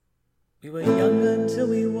We were young until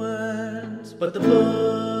we weren't, but the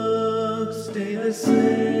books stay the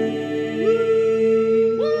same.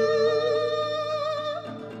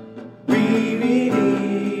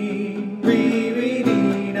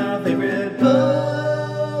 Rereading our favorite books.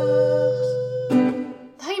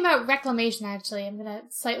 Talking about Reclamation, actually, I'm gonna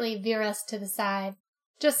slightly veer us to the side.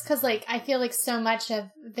 Just because, I feel like so much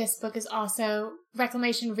of this book is also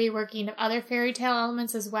Reclamation reworking of other fairy tale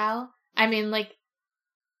elements as well. I mean,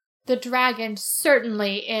 the dragon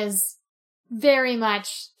certainly is very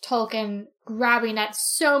much Tolkien grabbing at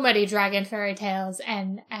so many dragon fairy tales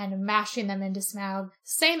and mashing them into Smaug.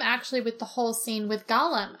 Same actually with the whole scene with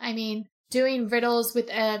Gollum. I mean, doing riddles with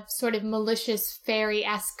a sort of malicious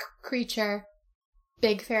fairy-esque creature.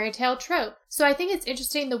 Big fairy tale trope. So I think it's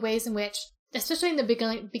interesting the ways in which, especially in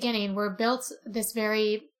the beginning, we're built this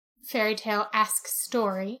very fairy tale-esque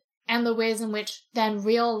story, and the ways in which then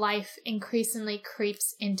real life increasingly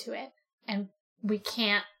creeps into it, and we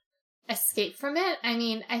can't escape from it. I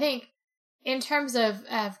mean, I think in terms of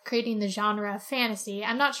creating the genre of fantasy,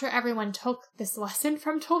 I'm not sure everyone took this lesson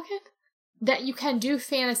from Tolkien, that you can do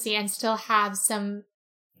fantasy and still have some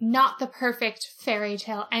not the perfect fairy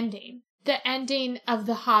tale ending. The ending of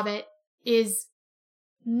The Hobbit is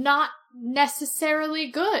not necessarily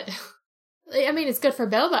good. I mean, it's good for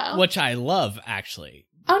Bilbo. Which I love, actually.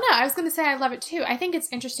 Oh, no, I was going to say I love it, too. I think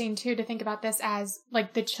it's interesting, too, to think about this as,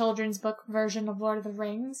 the children's book version of Lord of the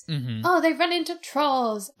Rings. Mm-hmm. Oh, they run into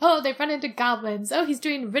trolls. Oh, they run into goblins. Oh, he's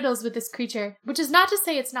doing riddles with this creature. Which is not to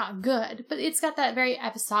say it's not good, but it's got that very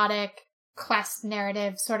episodic quest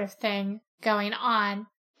narrative sort of thing going on.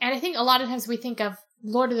 And I think a lot of times we think of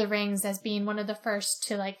Lord of the Rings as being one of the first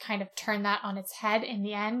to, kind of turn that on its head in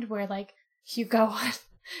the end, where, you go on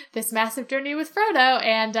this massive journey with Frodo,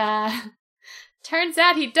 and, turns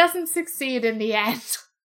out he doesn't succeed in the end.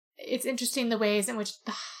 It's interesting the ways in which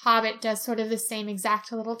The Hobbit does sort of the same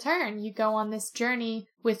exact little turn. You go on this journey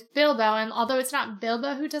with Bilbo, and although it's not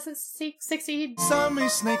Bilbo who doesn't succeed... Sammy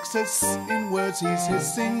Snakes us in words he's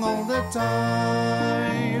hissing all the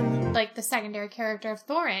time. The secondary character of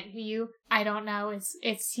Thorin, who I don't know,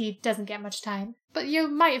 he doesn't get much time. But you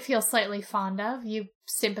might feel slightly fond of. You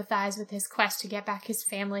sympathize with his quest to get back his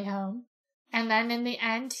family home. And then in the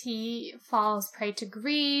end, he falls prey to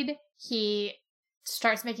greed. He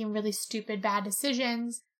starts making really stupid, bad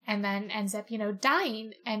decisions, and then ends up,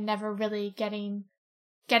 dying and never really getting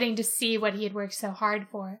to see what he had worked so hard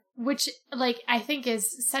for. Which, I think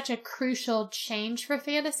is such a crucial change for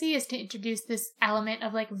fantasy, is to introduce this element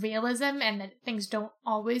of, realism and that things don't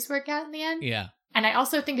always work out in the end. Yeah. And I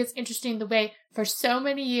also think it's interesting the way, for so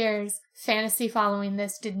many years, fantasy following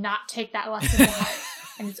this did not take that lesson to heart.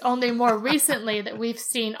 And it's only more recently that we've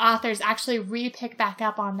seen authors actually re-pick back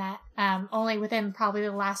up on that, only within probably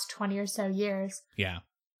the last 20 or so years. Yeah.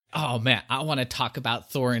 Oh, man, I want to talk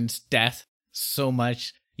about Thorin's death so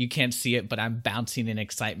much. You can't see it, but I'm bouncing in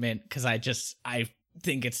excitement because I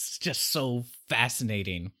think it's just so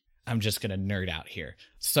fascinating. I'm just going to nerd out here.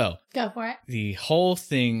 So, go for it. The whole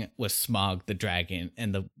thing was Smaug the dragon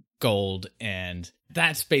and the gold, and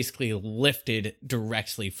that's basically lifted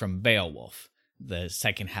directly from Beowulf. The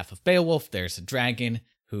second half of Beowulf, there's a dragon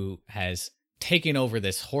who has taken over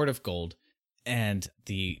this hoard of gold, and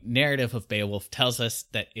the narrative of Beowulf tells us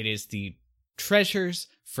that it is the treasures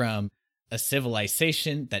from a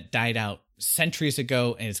civilization that died out centuries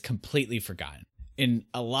ago and is completely forgotten. In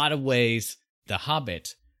a lot of ways, The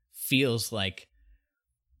Hobbit feels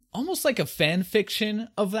almost like a fan fiction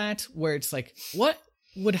of that, where it's what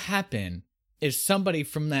would happen if somebody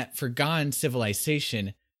from that forgotten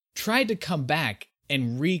civilization tried to come back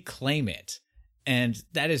and reclaim it? And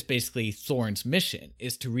that is basically Thorin's mission,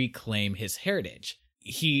 is to reclaim his heritage.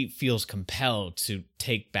 He feels compelled to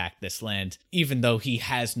take back this land, even though he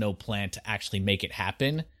has no plan to actually make it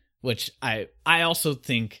happen, which I also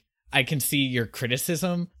think I can see your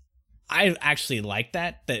criticism. I actually like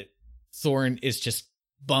that Thorin is just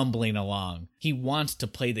bumbling along. He wants to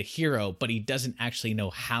play the hero, but he doesn't actually know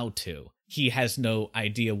how to. He has no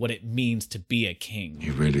idea what it means to be a king.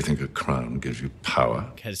 You really think a crown gives you power?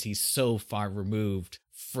 Because he's so far removed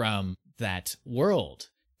from that world.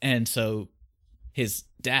 And so his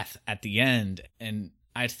death at the end, and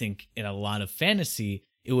I think in a lot of fantasy,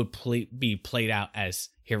 it would be played out as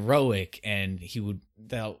heroic, and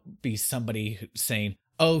there'll be somebody saying,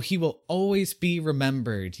 oh, he will always be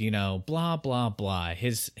remembered, blah, blah, blah.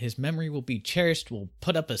 His memory will be cherished. We'll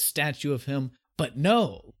put up a statue of him. But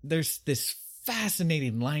no, there's this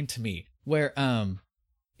fascinating line to me where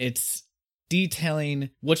it's detailing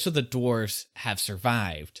which of the dwarves have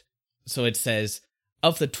survived. So it says,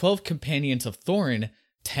 of the 12 companions of Thorin,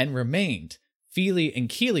 10 remained. Fili and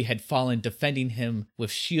Kili had fallen defending him with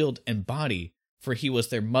shield and body, for he was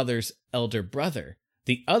their mother's elder brother.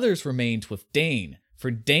 The others remained with Dane, for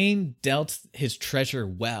Dane dealt his treasure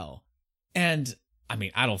well. And, I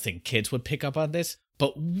mean, I don't think kids would pick up on this,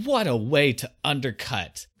 but what a way to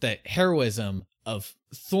undercut the heroism of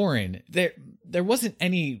Thorin. There wasn't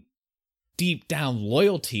any deep down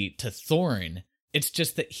loyalty to Thorin. It's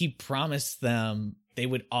just that he promised them they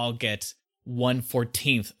would all get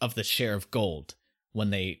 1/14 of the share of gold when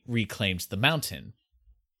they reclaimed the mountain.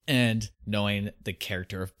 And knowing the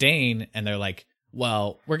character of Dane, and they're like,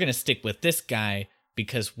 well, we're going to stick with this guy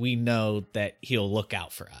because we know that he'll look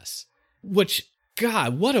out for us. Which,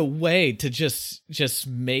 God, what a way to just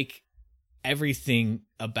make everything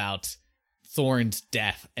about Thorin's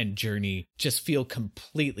death and journey just feel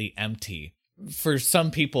completely empty. For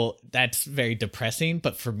some people, that's very depressing,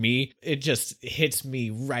 but for me, it just hits me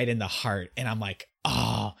right in the heart, and I'm like,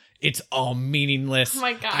 oh, it's all meaningless. Oh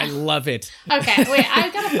my God. I love it. Okay, wait,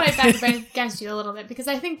 I've got to fight back against you a little bit, because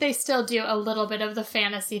I think they still do a little bit of the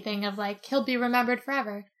fantasy thing of, like, he'll be remembered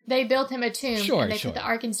forever. They built him a tomb, and they put the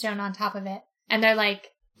Arkenstone on top of it, and they're like,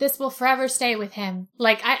 this will forever stay with him.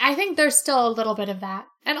 Like, I think there's still a little bit of that.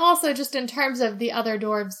 And also, just in terms of the other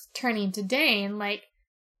dwarves turning to Dane, like,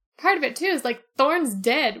 part of it, too, is, like, Thorin's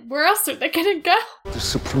dead. Where else are they gonna go? The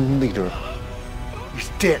Supreme Leader is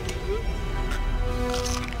dead.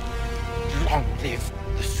 Long live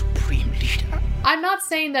the Supreme Leader. I'm not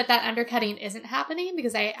saying that undercutting isn't happening,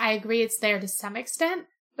 because I agree it's there to some extent,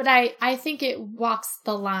 but I think it walks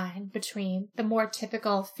the line between the more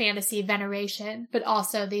typical fantasy veneration, but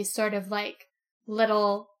also these sort of, like,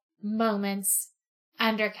 little moments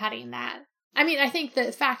undercutting that. I mean, I think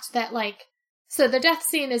the fact that, like, so the death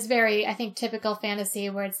scene is very, I think, typical fantasy,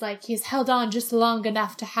 where it's like he's held on just long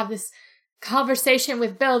enough to have this conversation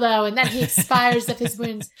with Bilbo, and then he expires of his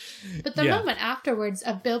wounds. But the moment afterwards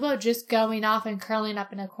of Bilbo just going off and curling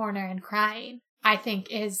up in a corner and crying, I think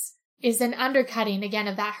is an undercutting, again,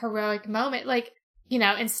 of that heroic moment. Like, you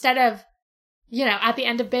know, instead of, you know, at the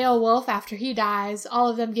end of Beowulf, after he dies, all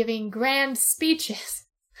of them giving grand speeches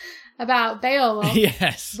about Beowulf.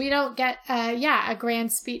 Yes. We don't get, a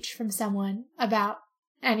grand speech from someone about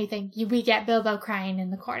anything. We get Bilbo crying in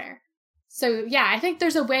the corner. So, yeah, I think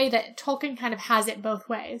there's a way that Tolkien kind of has it both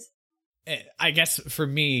ways. I guess for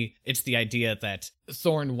me, it's the idea that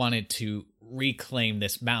Thorin wanted to reclaim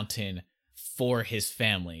this mountain for his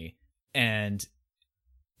family. And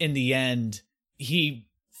in the end, he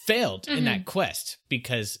failed in that quest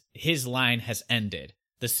because his line has ended.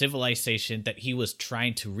 The civilization that he was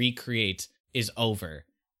trying to recreate is over.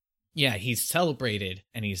 Yeah, he's celebrated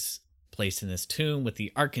and he's placed in this tomb with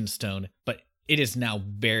the Arkenstone, but it is now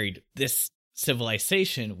buried. This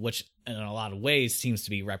civilization, which in a lot of ways seems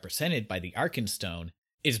to be represented by the Arkenstone,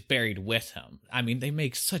 is buried with him. I mean, they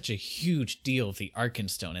make such a huge deal of the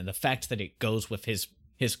Arkenstone, and the fact that it goes with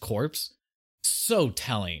his corpse, so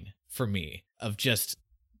telling for me of just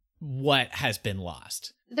what has been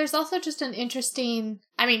lost. There's also just an interesting,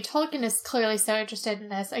 I mean, Tolkien is clearly so interested in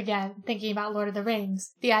this, again, thinking about Lord of the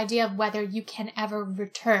Rings, the idea of whether you can ever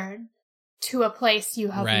return to a place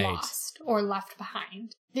you have lost or left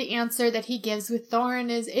behind. The answer that he gives with Thorin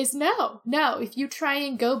is no. No, if you try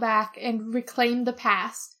and go back and reclaim the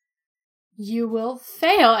past, you will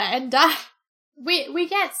fail and die. We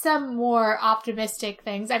get some more optimistic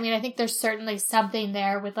things. I mean, I think there's certainly something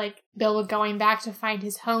there with, like, Bilbo going back to find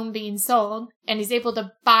his home being sold, and he's able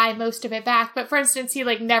to buy most of it back. But for instance, he,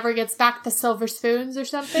 like, never gets back the silver spoons or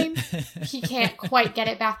something. He can't quite get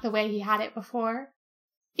it back the way he had it before.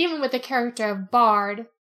 Even with the character of Bard,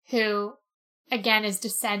 who, again, is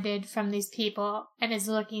descended from these people and is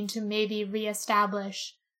looking to maybe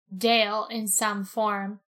reestablish Dale in some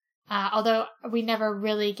form, although we never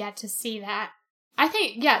really get to see that. I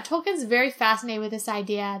think, Tolkien's very fascinated with this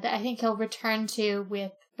idea that I think he'll return to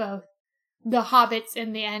with both the hobbits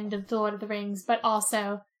in the end of The Lord of the Rings, but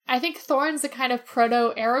also, I think Thorin's a kind of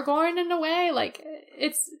proto-Aragorn in a way. Like,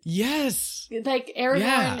 it's... Yes! Like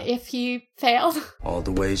Aragorn if he failed. All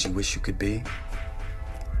the ways you wish you could be,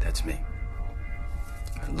 that's me.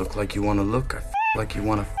 I look like you want to look, I like you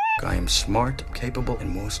want to I am smart, capable,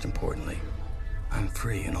 and most importantly, I'm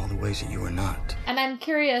free in all the ways that you are not. And I'm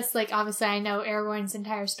curious, like, obviously I know Aragorn's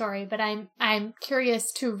entire story, but I'm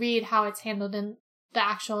curious to read how it's handled in the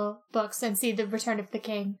actual books and see the Return of the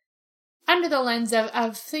King under the lens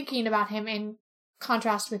of thinking about him in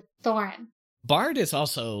contrast with Thorin. Bard is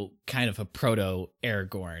also kind of a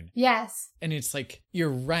proto-Aragorn. Yes. And it's like,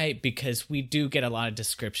 you're right, because we do get a lot of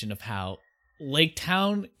description of how Lake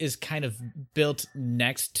Town is kind of built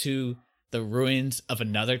next to the ruins of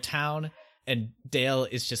another town. and Dale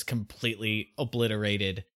is just completely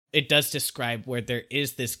obliterated. It does describe where there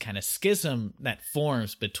is this kind of schism that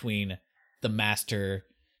forms between the master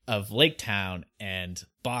of Lake Town and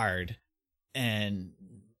Bard, and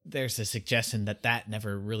there's a suggestion that that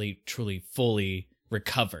never really truly fully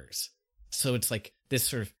recovers. So it's like this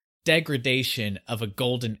sort of degradation of a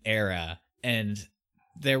golden era, and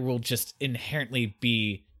there will just inherently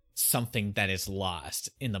be something that is lost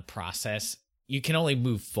in the process. You can only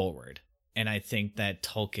move forward. And I think that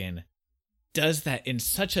Tolkien does that in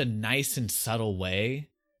such a nice and subtle way.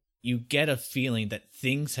 You get a feeling that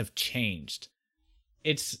things have changed.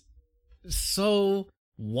 It's so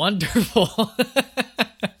wonderful.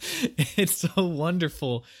 It's so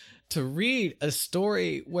wonderful to read a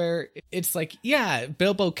story where it's like, yeah,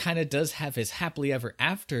 Bilbo kind of does have his happily ever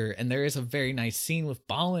after, and there is a very nice scene with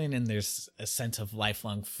Balin, and there's a sense of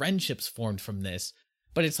lifelong friendships formed from this.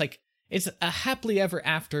 But it's like, it's a happily ever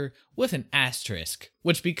after with an asterisk,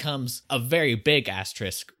 which becomes a very big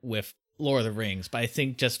asterisk with Lord of the Rings. But I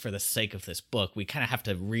think just for the sake of this book, we kind of have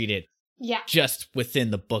to read it just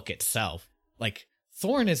within the book itself. Like,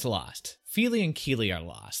 Thorin is lost. Fili and Kili are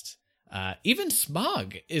lost. Even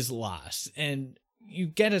Smaug is lost. And you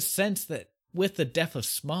get a sense that with the death of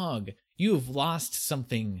Smaug, you have lost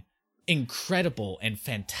something incredible and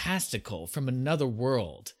fantastical from another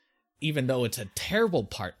world. Even though it's a terrible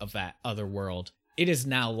part of that other world, it is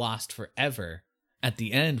now lost forever. At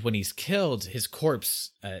the end, when he's killed, his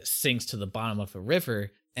corpse sinks to the bottom of a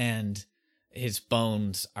river, and his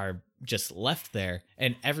bones are just left there,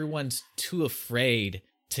 and everyone's too afraid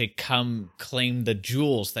to come claim the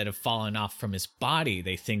jewels that have fallen off from his body.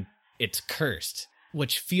 They think it's cursed,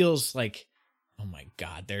 which feels like, oh my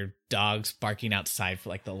God, there are dogs barking outside for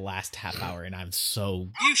like the last half hour, and I'm so...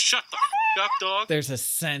 You shut the f*** up, dog. There's a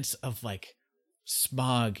sense of like,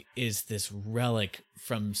 Smaug is this relic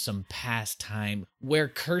from some past time where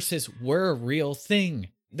curses were a real thing.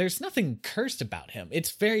 There's nothing cursed about him.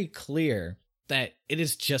 It's very clear that it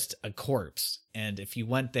is just a corpse. And if you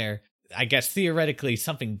went there, I guess theoretically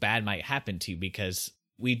something bad might happen to you, because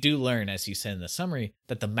we do learn, as you said in the summary,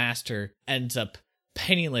 that the master ends up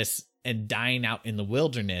penniless and dying out in the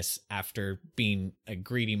wilderness after being a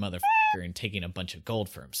greedy motherfucker and taking a bunch of gold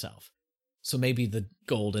for himself. So maybe the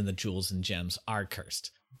gold and the jewels and gems are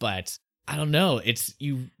cursed. But I don't know. It's,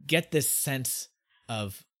 you get this sense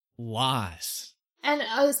of loss. And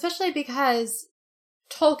especially because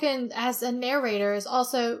Tolkien, as a narrator, is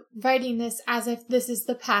also writing this as if this is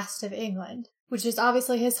the past of England, which is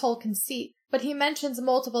obviously his whole conceit. But he mentions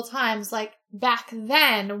multiple times, like, back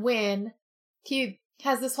then when he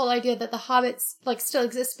has this whole idea that the hobbits, like, still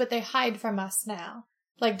exist, but they hide from us now.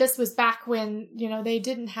 Like, this was back when, you know, they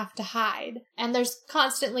didn't have to hide. And there's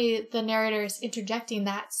constantly the narrators interjecting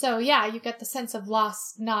that. So, yeah, you get the sense of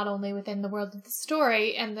loss not only within the world of the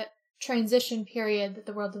story and the transition period that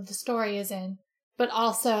the world of the story is in, but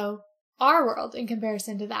also our world in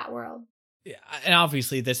comparison to that world. Yeah, and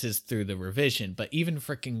obviously this is through the revision, but even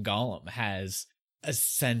frickin' Gollum has a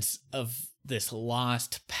sense of this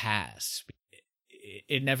lost past.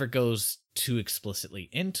 It never goes too explicitly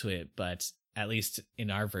into it, but at least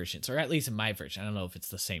in our versions, or at least in my version, I don't know if it's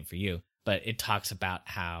the same for you, but it talks about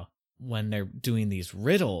how when they're doing these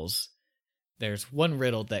riddles, there's one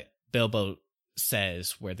riddle that Bilbo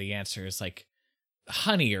says where the answer is like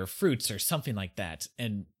honey or fruits or something like that,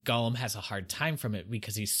 and Gollum has a hard time from it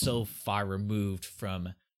because he's so far removed from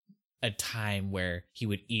a time where he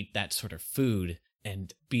would eat that sort of food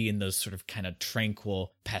and be in those sort of kind of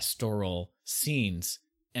tranquil pastoral scenes.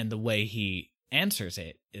 And the way he answers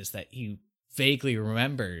it is that he vaguely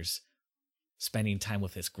remembers spending time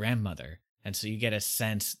with his grandmother. And so you get a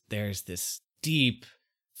sense there's this deep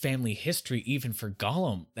family history even for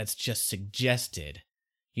Gollum that's just suggested.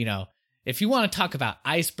 You know, if you want to talk about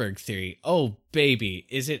iceberg theory, oh baby,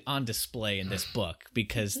 is it on display in this book,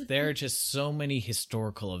 because there are just so many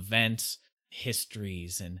historical events,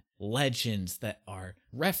 histories, and legends that are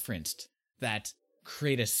referenced that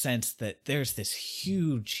create a sense that there's this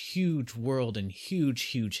huge, huge world and huge,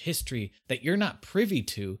 huge history that you're not privy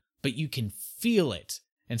to, but you can feel it.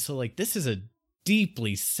 And so, like, this is a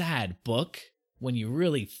deeply sad book when you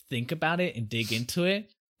really think about it and dig into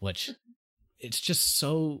it, which it's just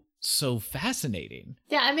so fascinating.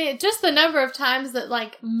 Yeah, I mean, just the number of times that,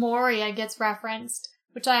 like, Moria gets referenced,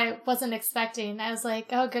 which I wasn't expecting. I was like,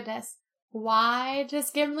 oh goodness, why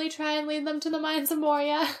does Gimli try and lead them to the mines of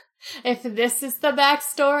Moria? If this is the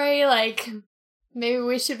backstory, like, maybe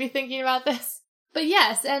we should be thinking about this. But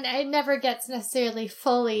yes, and it never gets necessarily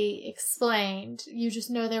fully explained. You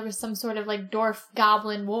just know there was some sort of, like, dwarf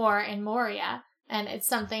goblin war in Moria, and it's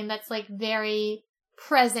something that's, like, very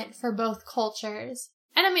present for both cultures.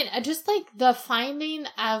 And I mean, just like the finding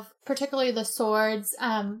of particularly the swords,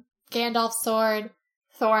 Gandalf's sword,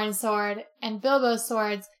 Thorin's sword, and Bilbo's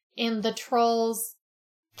swords in the trolls'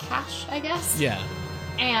 cache, I guess. Yeah.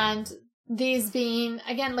 And these being,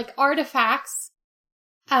 again, like artifacts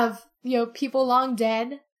of, people long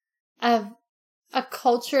dead, of a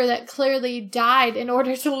culture that clearly died in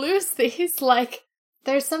order to lose these. Like,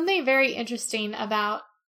 there's something very interesting about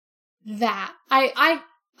that.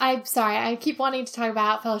 I'm sorry, I keep wanting to talk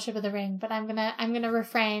about Fellowship of the Ring, but I'm gonna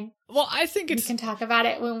refrain. Well, I think We can talk about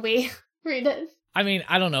it when we read it. I mean,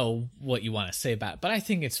 I don't know what you want to say about it, but I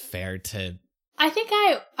think it's fair to... I think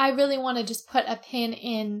I really want to just put a pin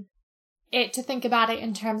in it to think about it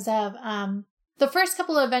in terms of the first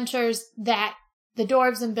couple of adventures that the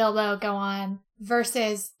dwarves and Bilbo go on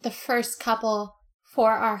versus the first couple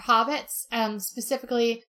for our hobbits,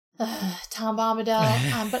 specifically Tom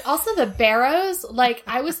Bombadil, but also the Barrows. Like,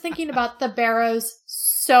 I was thinking about the Barrows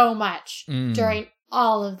so much during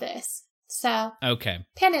all of this. So, Okay.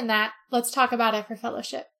 pin in that. Let's talk about it for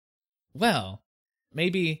Fellowship. Well,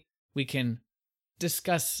 maybe we can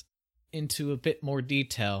discuss into a bit more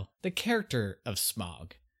detail the character of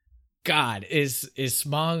Smaug. God, is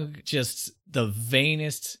Smaug just the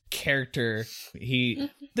vainest character?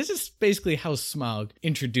 This is basically how Smaug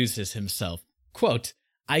introduces himself. Quote,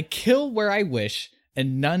 "I kill where I wish,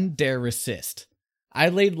 and none dare resist. I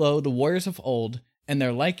laid low the warriors of old, and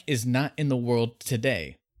their like is not in the world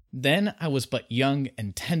today. Then I was but young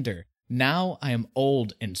and tender. Now I am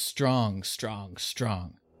old and strong, strong,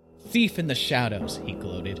 strong. Thief in the shadows," he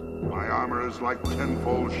gloated. My armor is like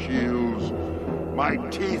tenfold shields. My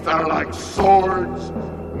teeth are like swords.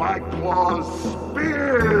 My claws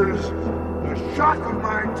spears. The shock of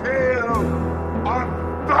my tail are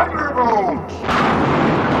thunderbolts.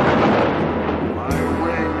 My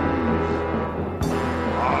wings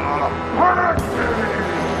are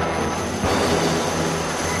hurricanes.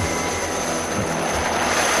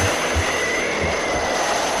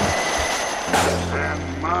 And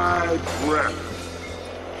my breath,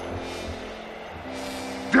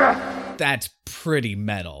 death. That's pretty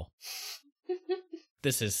metal.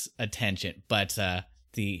 This is a tangent, but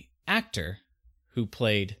the actor who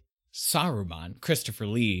played Saruman, Christopher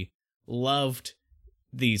Lee, loved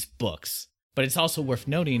these books. But it's also worth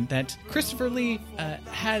noting that Christopher Lee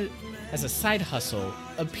had as a side hustle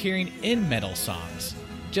appearing in metal songs,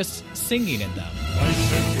 just singing in them. I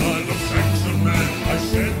shed blood of Saxon man. I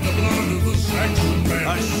shed the blood of the Saxon man.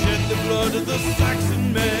 I shed the blood of the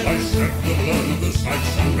Saxon man. I shed the blood of the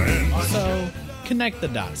Saxon man. So, connect the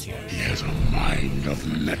dots here. He has a mind of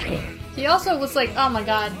metal. He also was like, oh my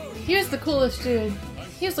god, he was the coolest dude.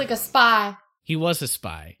 He was like a spy. He was a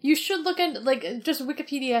spy. You should look into, like, just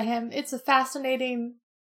Wikipedia him. It's a fascinating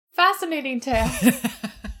tale.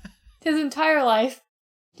 His entire life.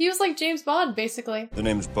 He was like James Bond, basically. The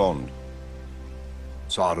name's Bond.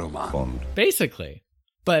 Saruman. Bond. Basically.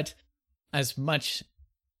 But as much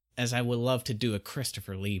as I would love to do a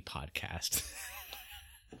Christopher Lee podcast.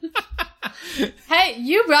 Hey,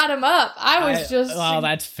 you brought him up. I was just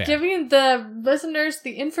that's fair. giving the listeners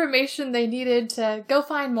the information they needed to go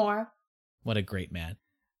find more. What a great man.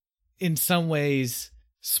 In some ways,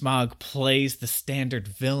 Smaug plays the standard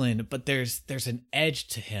villain, but there's an edge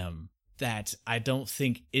to him that I don't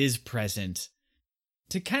think is present.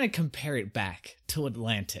 To kind of compare it back to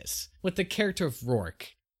Atlantis, with the character of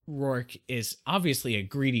Rourke. Rourke is obviously a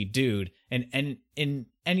greedy dude, and in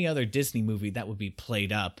any other Disney movie that would be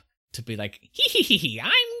played up to be like, hee,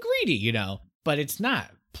 I'm greedy, you know? But it's not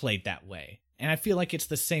played that way. And I feel like it's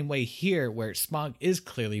the same way here, where Smaug is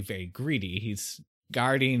clearly very greedy. He's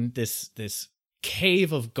guarding this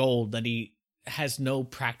cave of gold that he has no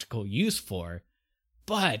practical use for,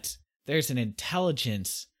 but there's an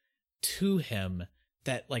intelligence to him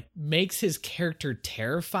that like makes his character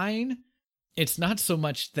terrifying. It's not so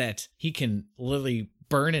much that he can literally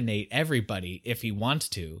burninate everybody if he wants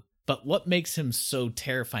to, but what makes him so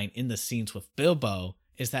terrifying in the scenes with Bilbo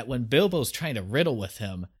is that when Bilbo's trying to riddle with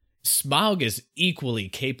him, Smaug is equally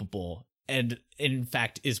capable, and in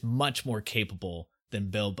fact is much more capable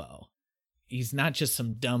than Bilbo. He's not just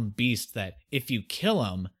some dumb beast that if you kill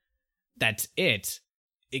him, that's it.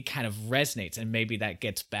 It kind of resonates, and maybe that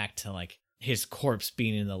gets back to like his corpse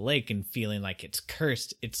being in the lake and feeling like it's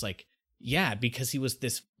cursed. It's like, yeah, because he was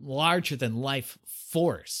this larger than life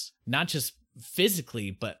force, not just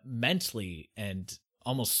physically, but mentally and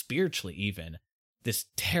almost spiritually even. This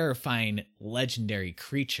terrifying, legendary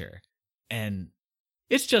creature. And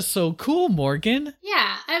it's just so cool, Morgan.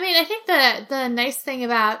 Yeah, I mean, I think the nice thing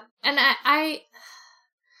about, and I've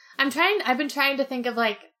been trying to think of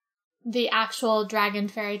like the actual dragon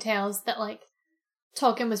fairy tales that, like,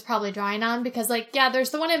 Tolkien was probably drawing on, because, like, yeah,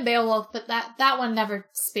 there's the one in Beowulf, but that one never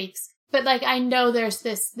speaks. But, like, I know there's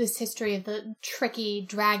this history of the tricky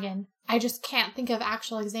dragon. I just can't think of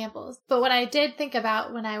actual examples. But what I did think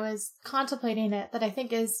about when I was contemplating it that I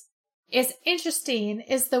think is interesting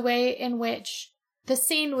is the way in which the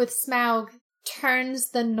scene with Smaug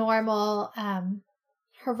turns the normal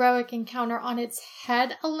heroic encounter on its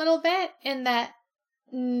head a little bit, in that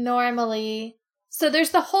normally... So there's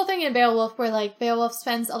the whole thing in Beowulf where, like, Beowulf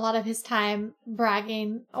spends a lot of his time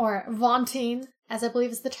bragging or vaunting, as I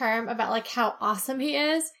believe is the term, about, like, how awesome he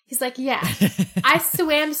is. He's like, yeah, I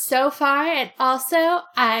swam so far, and also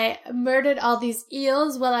I murdered all these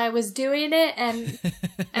eels while I was doing it, and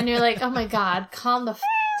you're like, oh my god, calm the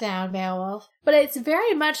down, Beowulf. But it's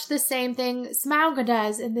very much the same thing Smaug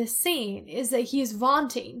does in this scene, is that he's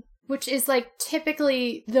vaunting, which is, like,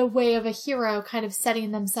 typically the way of a hero kind of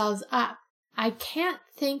setting themselves up. I can't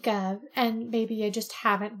think of, and maybe I just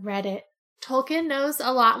haven't read it, Tolkien knows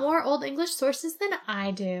a lot more Old English sources than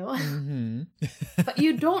I do. Mm-hmm. But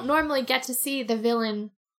you don't normally get to see the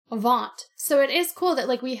villain vaunt. So it is cool that,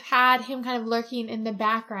 like, we had him kind of lurking in the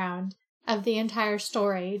background of the entire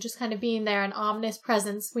story, just kind of being there, an ominous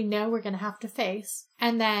presence we know we're going to have to face.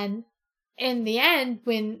 And then in the end,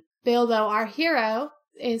 when Bilbo, our hero,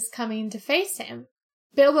 is coming to face him,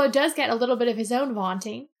 Bilbo does get a little bit of his own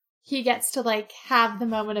vaunting. He gets to, like, have the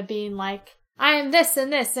moment of being like, I am this,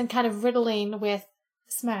 and kind of riddling with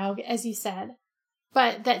Smaug, as you said.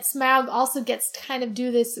 But that Smaug also gets to kind of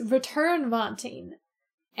do this return vaunting,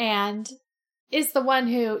 and is the one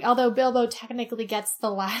who, although Bilbo technically gets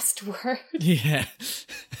the last word. Yeah.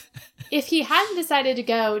 If he hadn't decided to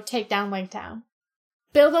go take down Lake Town,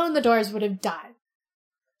 Bilbo and the Dwarves would have died.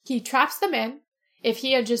 He traps them in. If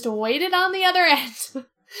he had just waited on the other end,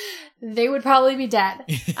 they would probably be dead.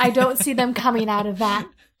 I don't see them coming out of that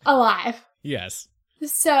alive. Yes.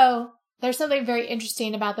 So there's something very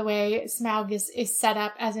interesting about the way Smaug is set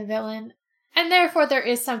up as a villain. And therefore there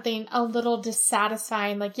is something a little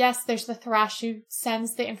dissatisfying. Like, yes, there's the Thrush who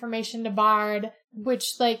sends the information to Bard,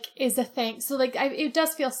 which, like, is a thing. So, like, it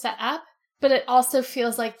does feel set up, but it also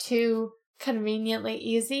feels like too conveniently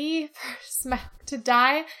easy for Smaug to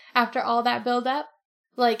die after all that build-up.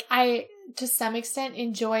 Like, I, to some extent,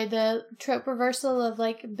 enjoy the trope reversal of,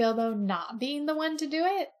 like, Bilbo not being the one to do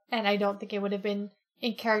it. And I don't think it would have been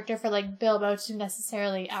in character for, like, Bilbo to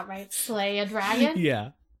necessarily outright slay a dragon. Yeah.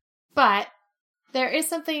 But there is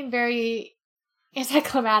something very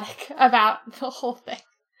anticlimactic about the whole thing.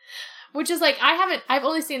 Which is, like, I've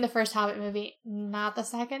only seen the first Hobbit movie, not the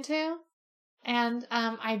second two. And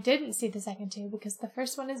I didn't see the second two because the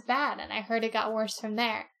first one is bad, and I heard it got worse from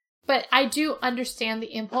there. But I do understand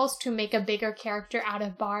the impulse to make a bigger character out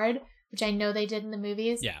of Bard, which I know they did in the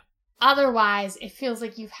movies. Yeah. Otherwise, it feels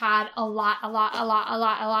like you've had a lot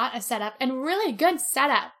of setup, and really good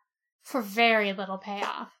setup for very little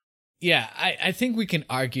payoff. Yeah, I think we can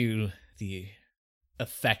argue the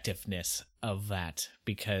effectiveness of that,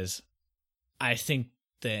 because I think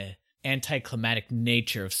the anticlimactic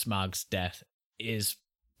nature of Smaug's death is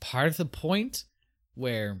part of the point,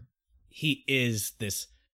 where he is this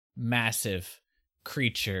massive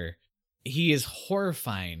creature. He is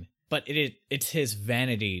horrifying, but it's his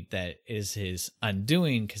vanity that is his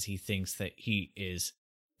undoing, because he thinks that he is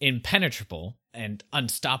impenetrable and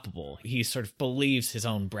unstoppable. He sort of believes his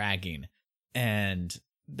own bragging, and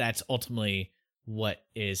that's ultimately what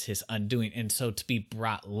is his undoing. And so to be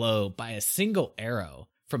brought low by a single arrow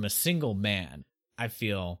from a single man, I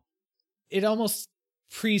feel it almost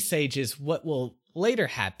presages what will later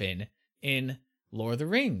happen in Lord of the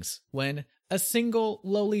Rings, when a single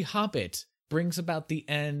lowly hobbit brings about the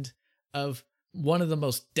end of one of the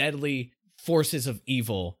most deadly forces of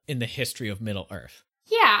evil in the history of Middle-earth.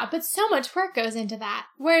 Yeah, but so much work goes into that.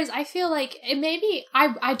 Whereas I feel like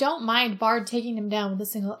I don't mind Bard taking him down with a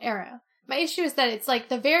single arrow. My issue is that it's, like,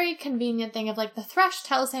 the very convenient thing of, like, the Thrush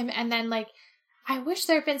tells him, and then, like, I wish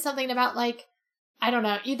there had been something about, like, I don't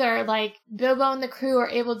know, either, like, Bilbo and the crew are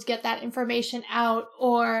able to get that information out,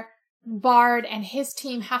 or Bard and his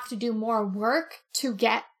team have to do more work to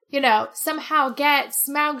get, somehow get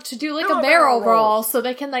Smaug to do, like, a barrel roll so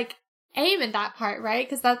they can, like, aim at that part, right?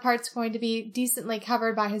 Because that part's going to be decently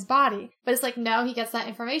covered by his body. But it's like, no, he gets that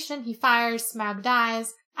information, he fires, Smaug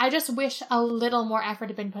dies. I just wish a little more effort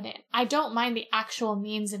had been put in. I don't mind the actual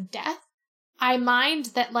means of death. I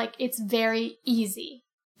mind that, like, it's very easy.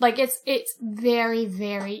 Like, it's very,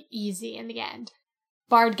 very easy in the end.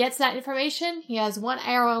 Bard gets that information, he has one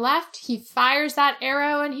arrow left, he fires that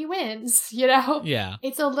arrow and he wins, Yeah.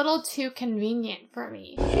 It's a little too convenient for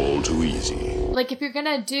me. All too easy. Like, if you're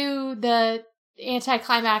gonna do the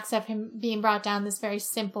anticlimax of him being brought down this very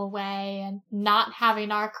simple way and not having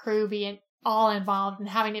our crew be all involved and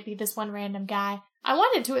having it be this one random guy, I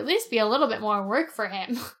want it to at least be a little bit more work for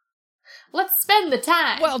him. Let's spend the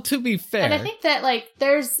time. Well, to be fair. And I think that, like,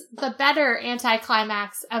 there's the better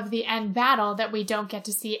anticlimax of the end battle that we don't get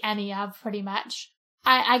to see any of, pretty much.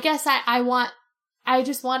 I guess I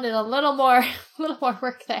just wanted a little more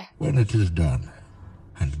work there. When it is done,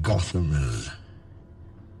 and Gotham is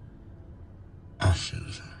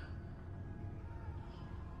ashes,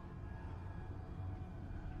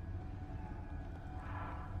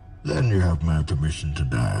 then you have my permission to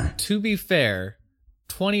die. To be fair,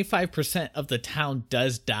 25% of the town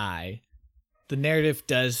does die. The narrative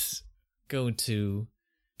does go into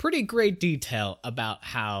pretty great detail about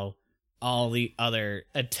how all the other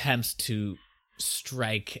attempts to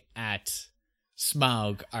strike at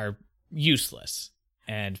Smaug are useless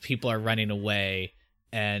and people are running away.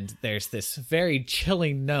 And there's this very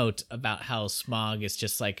chilling note about how Smaug is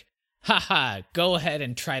just like, haha, go ahead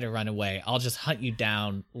and try to run away. I'll just hunt you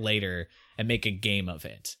down later and make a game of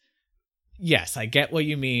it. Yes, I get what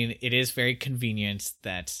you mean. It is very convenient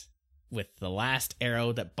that with the last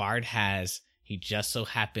arrow that Bard has, he just so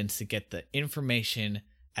happens to get the information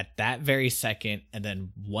at that very second, and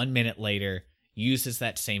then 1 minute later uses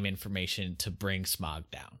that same information to bring Smaug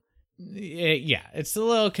down. Yeah, it's a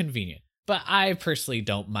little convenient. But I personally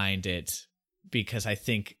don't mind it because I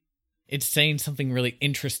think it's saying something really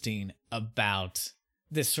interesting about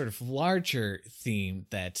this sort of larger theme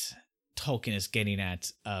that Tolkien is getting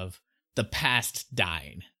at of the past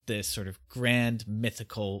dying, this sort of grand,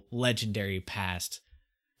 mythical, legendary past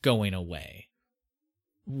going away.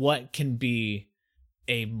 What can be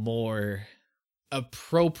a more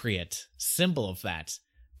appropriate symbol of that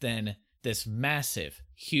than this massive,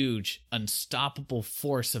 huge, unstoppable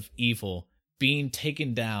force of evil being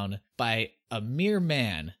taken down by a mere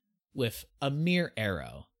man with a mere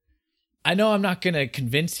arrow? I know I'm not going to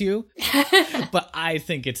convince you, but I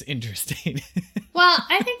think it's interesting. Well,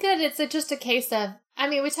 I think that it's just a case of, I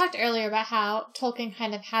mean, we talked earlier about how Tolkien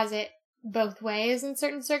kind of has it both ways in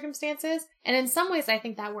certain circumstances, and in some ways I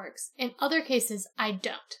think that works. In other cases, I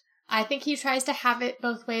don't. I think he tries to have it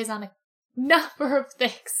both ways on a number of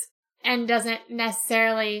things and doesn't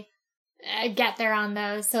necessarily get there on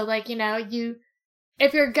those. So, like, you know,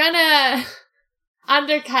 if you're gonna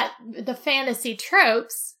undercut the fantasy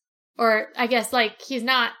tropes, or I guess, like, he's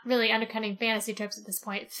not really undercutting fantasy tropes at this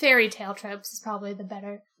point. Fairy tale tropes is probably the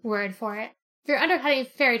better word for it. If you're undercutting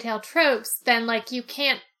fairy tale tropes, then, like, you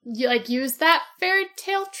can't, use that fairy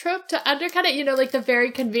tale trope to undercut it. You know, like the very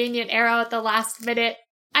convenient arrow at the last minute.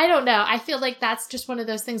 I don't know. I feel like that's just one of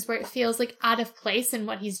those things where it feels, like, out of place in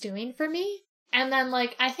what he's doing for me. And then,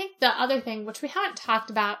 like, I think the other thing, which we haven't talked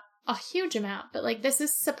about a huge amount, but, like, this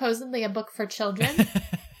is supposedly a book for children.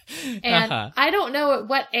 And I don't know at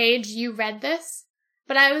what age you read this,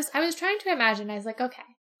 but I was trying to imagine. I was like, okay,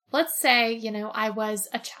 let's say, you know, I was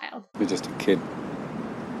a child. You're just a kid.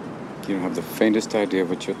 You don't have the faintest idea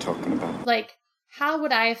what you're talking about. Like, how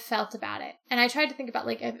would I have felt about it? And I tried to think about,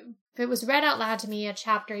 like, if it was read out loud to me a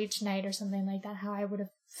chapter each night or something like that, how I would have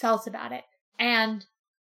felt about it. And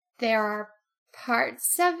there are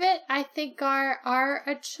parts of it I think are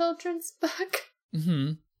a children's book.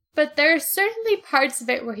 Mm-hmm. But there are certainly parts of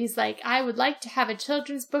it where he's like, I would like to have a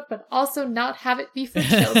children's book, but also not have it be for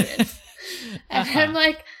children. And I'm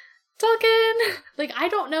like, Tolkien, like, I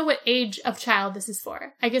don't know what age of child this is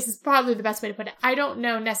for. I guess it's probably the best way to put it. I don't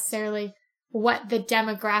know necessarily what the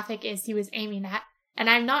demographic is he was aiming at. And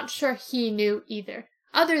I'm not sure he knew either.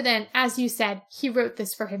 Other than, as you said, he wrote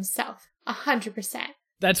this for himself. 100%.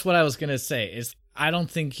 That's what I was going to say, is I don't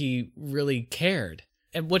think he really cared.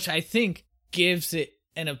 And which I think gives it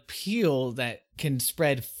an appeal that can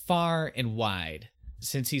spread far and wide.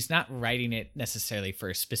 Since he's not writing it necessarily for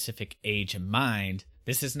a specific age in mind,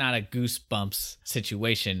 this is not a Goosebumps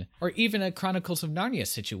situation, or even a Chronicles of Narnia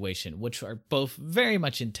situation, which are both very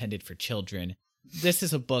much intended for children. This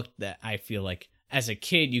is a book that I feel like, as a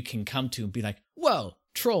kid, you can come to and be like, whoa,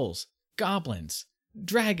 trolls, goblins,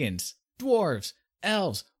 dragons, dwarves,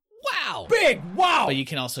 elves, wow! Big wow! But you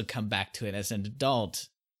can also come back to it as an adult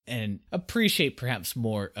and appreciate perhaps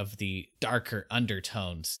more of the darker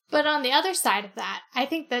undertones. But on the other side of that, I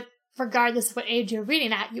think that regardless of what age you're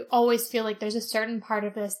reading at, you always feel like there's a certain part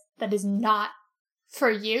of this that is not for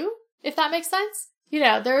you, if that makes sense. You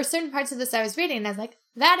know, there are certain parts of this I was reading and I was like,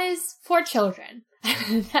 that is for children.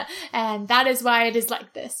 And that is why it is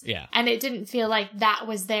like this. Yeah. And it didn't feel like that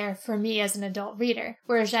was there for me as an adult reader.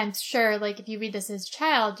 Whereas I'm sure, like, if you read this as a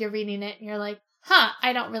child, you're reading it and you're like,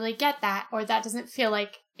 I don't really get that. Or that doesn't feel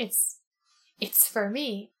like it's it's for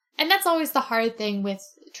me. And that's always the hard thing with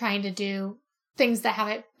trying to do things that have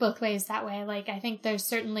it both ways that way. Like, I think there's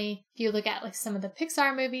certainly, if you look at like some of the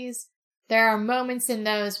Pixar movies, there are moments in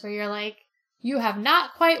those where you're like, you have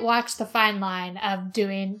not quite walked the fine line of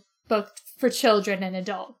doing both for children and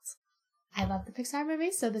adults. I love the Pixar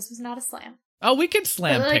movies, so this was not a slam. Oh, we could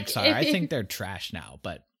slam Like, Pixar. I think they're trash now,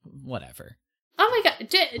 but whatever. Oh my god,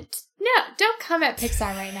 no, don't come at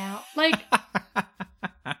Pixar right now.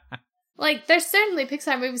 Like, there's certainly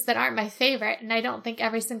Pixar movies that aren't my favorite, and I don't think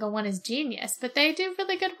every single one is genius, but they do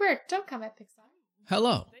really good work. Don't come at Pixar.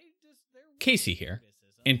 Hello. Casey here,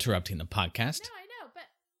 interrupting the podcast, No, I know, but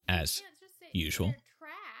as you can't just say usual. they're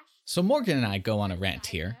trash. So Morgan and I go on a rant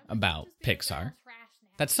here about Pixar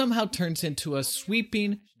that somehow turns into a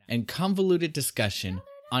sweeping and convoluted discussion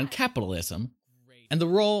on capitalism and the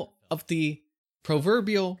role of the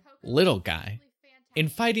proverbial little guy in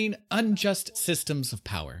fighting unjust systems of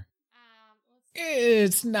power.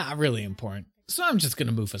 It's not really important, so I'm just going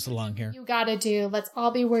to move us along here. You gotta do, let's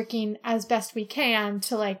all be working as best we can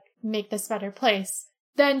to, like, make this a better place,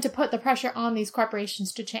 then to put the pressure on these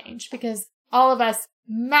corporations to change, because all of us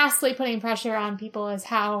massively putting pressure on people is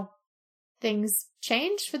how things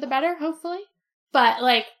change for the better, hopefully. But,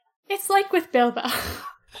 like, it's like with Bilbo.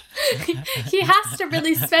 He has to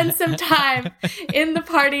really spend some time in the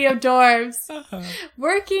party of dwarves,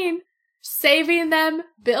 working, saving them,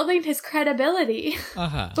 building his credibility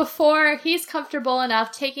before he's comfortable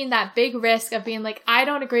enough taking that big risk of being like, I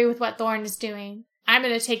don't agree with what Thorin is doing. I'm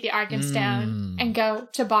going to take the Arkenstone and go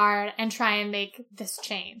to Bard and try and make this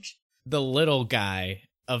change. The little guy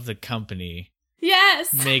of the company.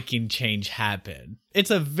 Yes. Making change happen. It's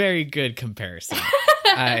a very good comparison.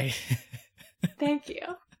 Thank you.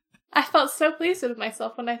 I felt so pleased with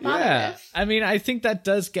myself when I thought of it. I mean, I think that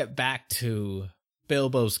does get back to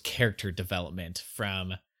Bilbo's character development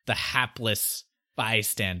from the hapless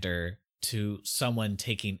bystander to someone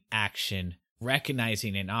taking action,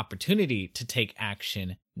 recognizing an opportunity to take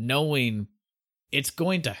action, knowing it's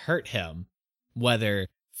going to hurt him, whether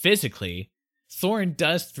physically. Thorin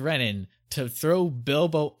does threaten to throw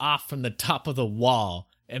Bilbo off from the top of the wall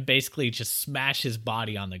and basically just smash his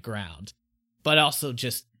body on the ground. But also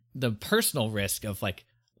just the personal risk of, like,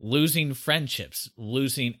 losing friendships,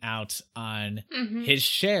 losing out on his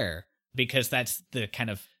share, because that's the kind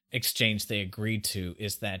of exchange they agreed to,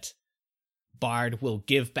 is that Bard will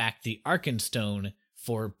give back the Arkenstone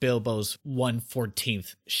for Bilbo's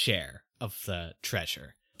 1/14th share of the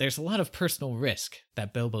treasure. There's a lot of personal risk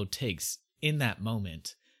that Bilbo takes in that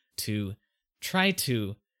moment to try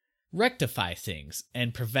to rectify things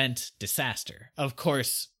and prevent disaster. Of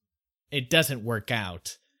course, it doesn't work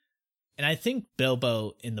out. And I think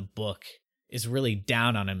Bilbo in the book is really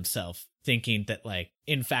down on himself, thinking that, like,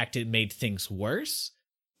 in fact, it made things worse.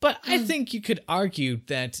 But I think you could argue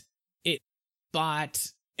that it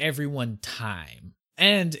bought everyone time.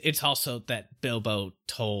 And it's also that Bilbo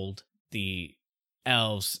told the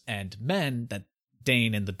elves and men that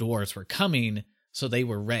Dane and the dwarves were coming, so they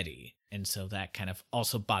were ready. And so that kind of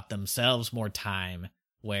also bought themselves more time,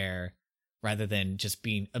 where rather than just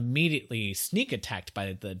being immediately sneak attacked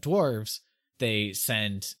by the dwarves, they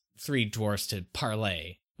send 3 dwarves to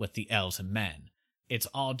parley with the elves and men. It's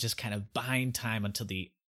all just kind of buying time until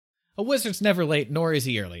a wizard's never late, nor is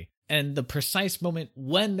he early. And the precise moment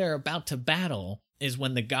when they're about to battle is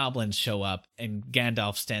when the goblins show up and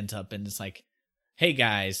Gandalf stands up and is like, hey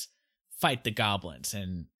guys, fight the goblins.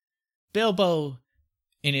 And Bilbo,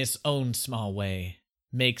 in his own small way,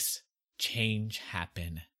 makes change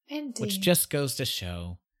happen. Indeed. Which just goes to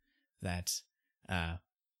show that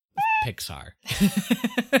Pixar.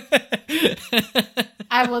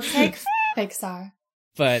 I will take Pixar.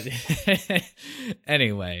 But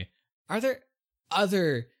anyway, are there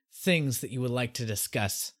other things that you would like to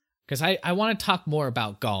discuss? Because I want to talk more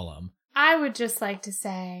about Gollum. I would just like to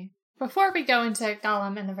say, before we go into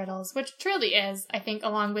Gollum and the riddles, which truly is, I think,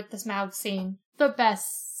 along with the Smaug scene, the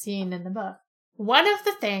best scene in the book. One of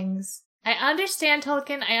the things, I understand,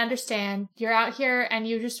 Tolkien, I understand. You're out here and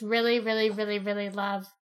you just really, really, really, really love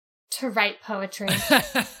to write poetry.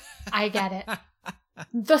 I get it.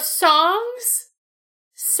 The songs,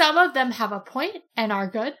 some of them have a point and are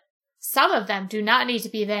good. Some of them do not need to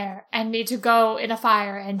be there and need to go in a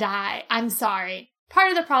fire and die. I'm sorry. Part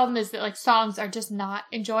of the problem is that, like, songs are just not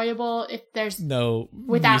enjoyable if there's no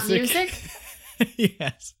without music.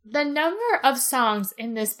 Yes. The number of songs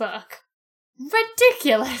in this book,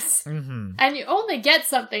 ridiculous. Mm-hmm. And you only get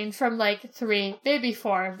something from like 3, maybe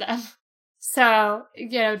 4 of them. So,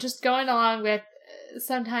 just going along with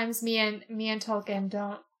sometimes me and Tolkien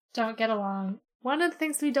don't get along. One of the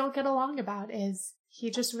things we don't get along about is he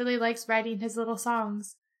just really likes writing his little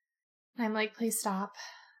songs. And I'm like, please stop.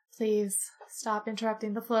 Please stop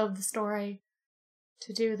interrupting the flow of the story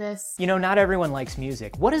to do this. You know, not everyone likes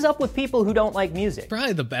music. What is up with people who don't like music?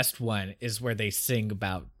 Probably the best one is where they sing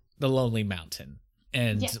about the Lonely Mountain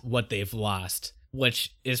and what they've lost,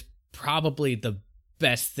 which is probably the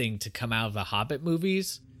best thing to come out of the Hobbit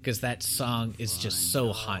movies, because that song is just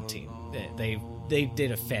so haunting. They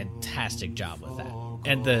did a fantastic job with that.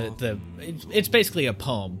 And it's basically a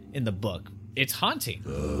poem in the book. It's haunting.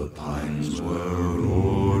 The pines were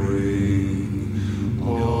roaring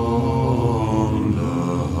on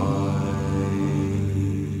the height.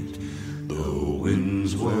 The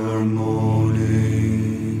winds were moaning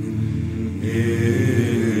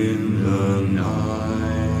in the night.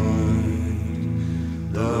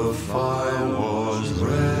 The fire was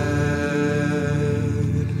red,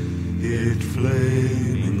 it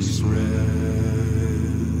flaming spread.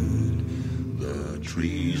 The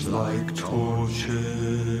trees like torches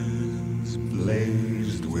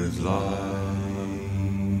blazed with light.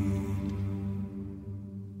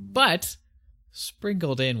 But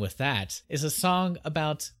sprinkled in with that is a song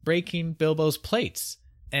about breaking Bilbo's plates.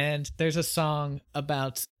 And there's a song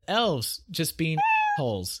about elves just being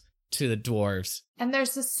holes to the dwarves. And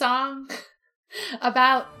there's a song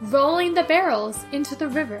about rolling the barrels into the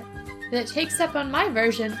river that takes up on my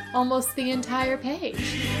version almost the entire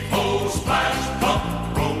page. Oh, splash,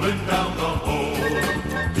 bump, rolling down the hole.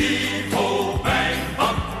 Heave, ho, bang,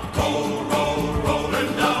 bump, go, roll,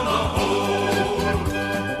 rolling down the hole.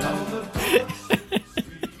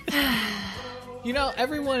 You know,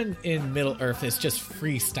 everyone in Middle-earth is just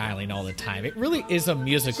freestyling all the time. It really is a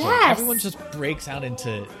musical. Yes. Everyone just breaks out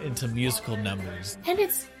into musical numbers. And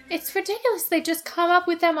it's ridiculous. They just come up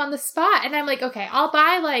with them on the spot. And I'm like, okay, I'll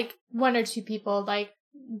buy like one or two people. Like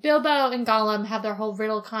Bilbo and Gollum have their whole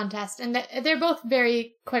riddle contest, and they're both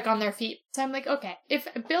very quick on their feet. So I'm like, okay, if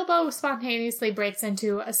Bilbo spontaneously breaks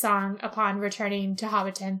into a song upon returning to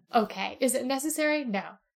Hobbiton, okay. Is it necessary? No.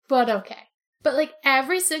 But okay. But like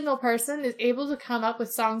every single person is able to come up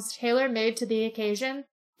with songs tailor-made to the occasion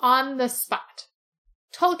on the spot.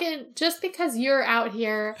 Tolkien, just because you're out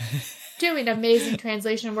here doing amazing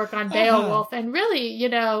translation work on Beowulf and really, you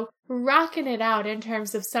know, rocking it out in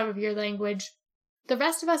terms of some of your language, the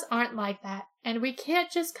rest of us aren't like that. And we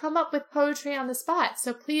can't just come up with poetry on the spot.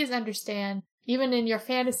 So please understand, even in your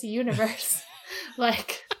fantasy universe,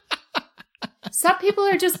 like, some people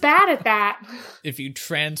are just bad at that. If you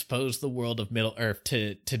transpose the world of Middle-earth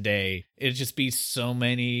to today, it'd just be so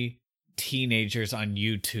many teenagers on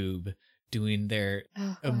YouTube doing their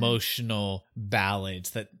emotional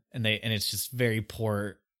ballads and it's just very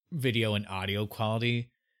poor video and audio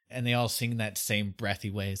quality, and they all sing that same breathy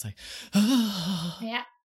way. It's like, oh. Yeah.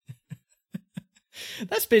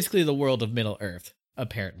 That's basically the world of Middle-earth,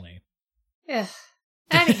 apparently. Ugh.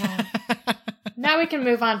 Anyhow, now we can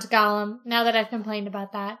move on to Gollum, now that I've complained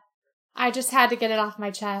about that. I just had to get it off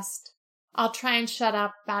my chest. I'll try and shut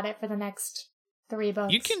up about it for the next 3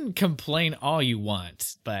 books. You can complain all you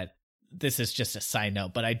want, but this is just a side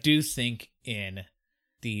note. But I do think in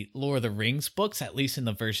the Lord of the Rings books, at least in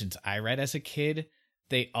the versions I read as a kid,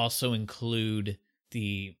 they also include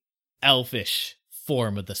the elvish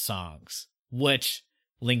form of the songs, which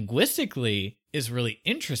linguistically is really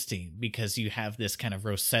interesting because you have this kind of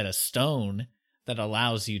Rosetta Stone that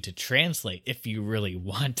allows you to translate if you really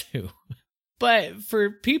want to. But for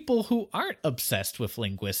people who aren't obsessed with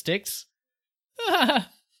linguistics,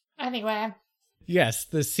 anyway. Yes,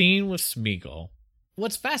 the scene with Smeagol.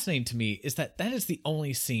 What's fascinating to me is that is the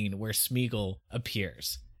only scene where Smeagol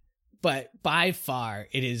appears. But by far,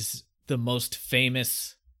 it is the most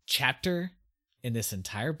famous chapter in this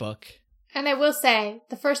entire book. And I will say,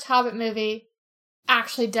 the first Hobbit movie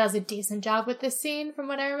actually does a decent job with this scene, from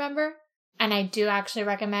what I remember. And I do actually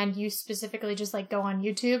recommend you specifically just like go on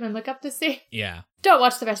YouTube and look up this scene. Yeah. Don't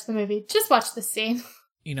watch the rest of the movie. Just watch this scene.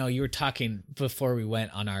 You know, you were talking before we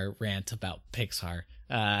went on our rant about Pixar.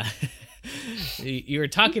 You were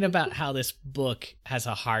talking about how this book has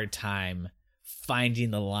a hard time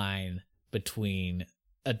finding the line between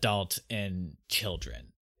adult and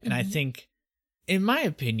children. And I think, in my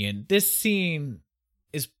opinion, this scene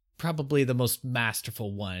is probably the most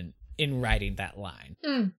masterful one in writing that line.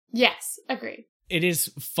 Yes, agreed. It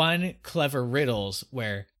is fun, clever riddles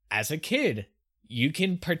where, as a kid, you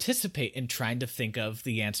can participate in trying to think of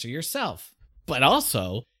the answer yourself. But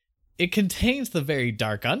also, it contains the very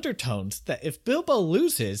dark undertones that if Bilbo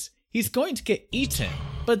loses, he's going to get eaten.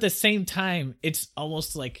 But at the same time, it's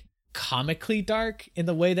almost like comically dark in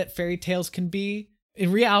the way that fairy tales can be.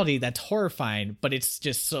 In reality, that's horrifying, but it's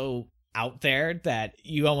just so out there that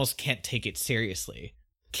you almost can't take it seriously.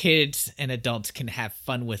 Kids and adults can have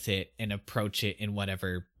fun with it and approach it in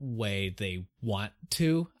whatever way they want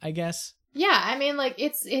to, I guess. Yeah, I mean, like,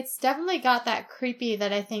 it's definitely got that creepy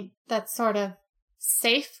that I think that's sort of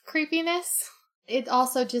safe creepiness. It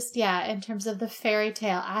also just, yeah, in terms of the fairy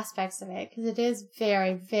tale aspects of it, because it is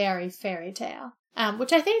very, very fairy tale.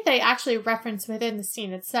 Which I think they actually reference within the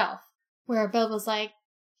scene itself, where Bilbo's like,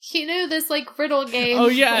 he knew this, like, riddle game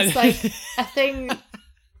was, like, a thing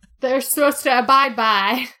they're supposed to abide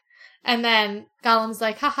by. And then Gollum's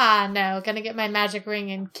like, haha, no, gonna get my magic ring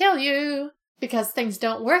and kill you. Because things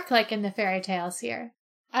don't work like in the fairy tales here.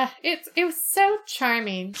 It was so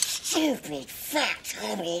charming. Stupid fat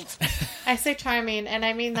hobbit. I say charming, and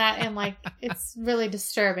I mean that in, like, it's really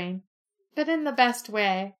disturbing. But in the best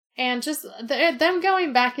way. And just them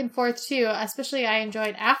going back and forth, too, especially I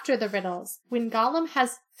enjoyed after the riddles. When Gollum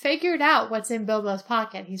has figured out what's in Bilbo's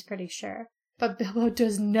pocket, he's pretty sure. But Bilbo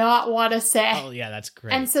does not want to say. Oh, yeah, that's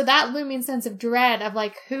great. And so that looming sense of dread of,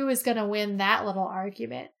 like, who is going to win that little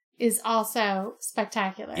argument is also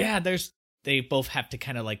spectacular. Yeah, they both have to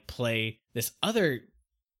kind of like play this other,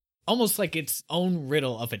 almost like its own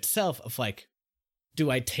riddle of itself of like,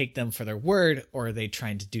 do I take them for their word or are they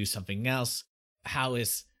trying to do something else? How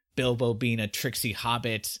is Bilbo being a tricksy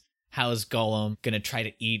hobbit? How is Gollum going to try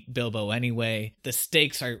to eat Bilbo anyway? The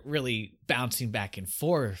stakes are really bouncing back and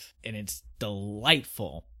forth and it's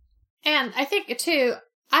delightful. And I think too,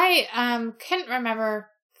 I couldn't remember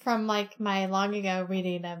from, like, my long ago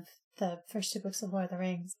reading of the first 2 books of Lord of the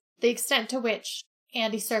Rings, the extent to which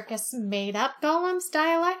Andy Serkis made up Gollum's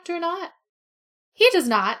dialect or not. He does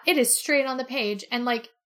not. It is straight on the page. And, like,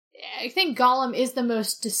 I think Gollum is the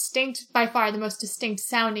most distinct, by far the most distinct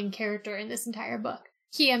sounding character in this entire book.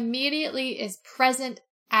 He immediately is present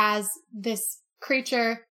as this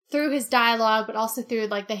creature through his dialogue, but also through,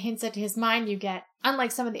 like, the hints into his mind you get.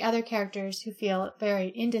 Unlike some of the other characters who feel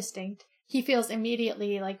very indistinct, he feels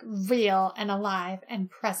immediately, like, real and alive and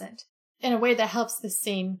present in a way that helps the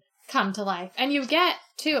scene come to life. And you get,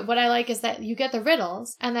 too, what I like is that you get the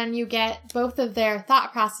riddles, and then you get both of their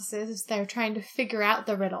thought processes as they're trying to figure out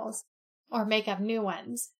the riddles or make up new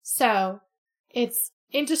ones. So it's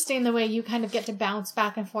interesting the way you kind of get to bounce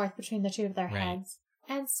back and forth between the two of their heads.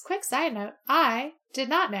 And quick side note, I did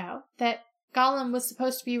not know that Gollum was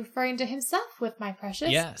supposed to be referring to himself with my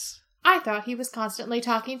precious. Yes. I thought he was constantly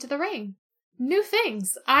talking to the ring. New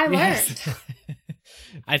things I learned. Yes.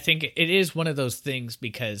 I think it is one of those things,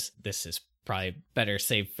 because this is probably better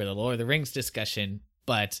saved for the Lord of the Rings discussion,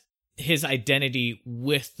 but his identity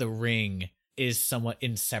with the ring is somewhat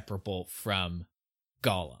inseparable from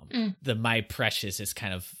Gollum. The My Precious is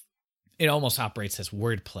kind of, it almost operates as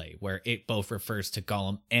wordplay, where it both refers to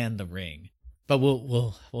Gollum and the ring. But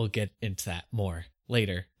we'll get into that more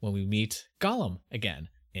later when we meet Gollum again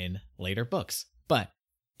in later books. But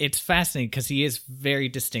it's fascinating because he is very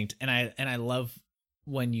distinct, and I love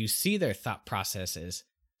when you see their thought processes,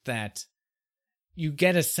 that you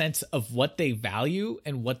get a sense of what they value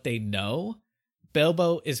and what they know.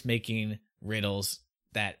 Bilbo is making riddles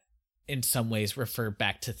that in some ways refer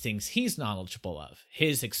back to things he's knowledgeable of,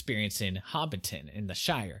 his experience in Hobbiton in the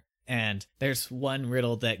Shire. And there's one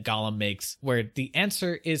riddle that Gollum makes where the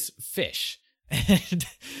answer is fish. And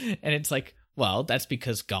it's like, well, that's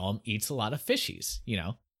because Gollum eats a lot of fishies, you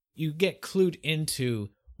know? You get clued into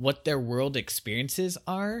what their world experiences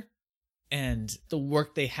are and the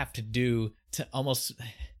work they have to do to almost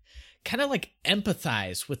kind of like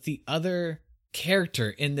empathize with the other character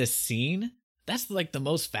in this scene. That's like the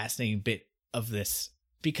most fascinating bit of this,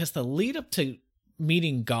 because the lead up to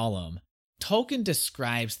meeting Gollum, Tolkien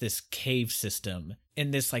describes this cave system in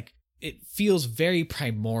this, like, it feels very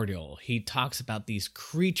primordial. He talks about these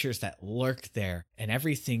creatures that lurk there, and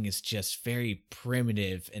everything is just very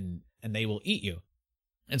primitive, and they will eat you.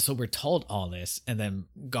 And so we're told all this, and then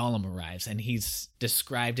Gollum arrives, and he's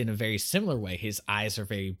described in a very similar way. His eyes are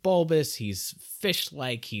very bulbous, he's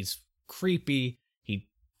fish-like, he's creepy, he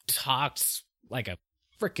talks like a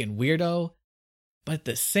freaking weirdo. But at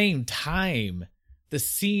the same time, the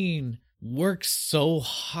scene works so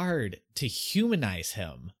hard to humanize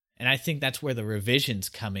him. And I think that's where the revisions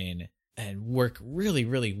come in and work really,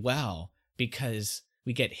 really well, because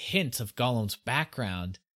we get hints of Gollum's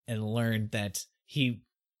background and learn that he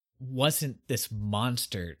wasn't this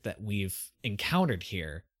monster that we've encountered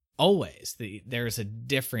here always. There's a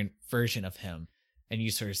different version of him. And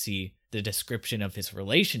you sort of see the description of his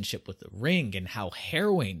relationship with the ring and how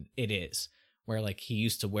harrowing it is, where like he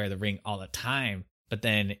used to wear the ring all the time, but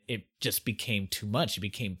then it just became too much. It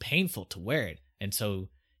became painful to wear it. And so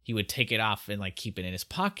he would take it off and like keep it in his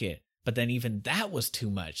pocket. But then even that was too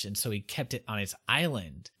much. And so he kept it on his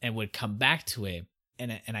island and would come back to it.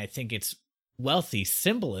 And I think it's wealthy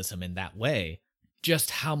symbolism in that way, just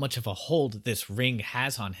how much of a hold this ring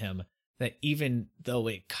has on him, that even though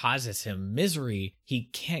it causes him misery, he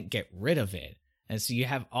can't get rid of it. And so you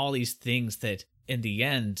have all these things that in the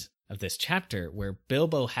end of this chapter where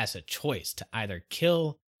Bilbo has a choice to either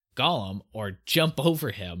kill Gollum or jump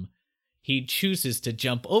over him. He chooses to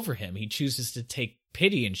jump over him. He chooses to take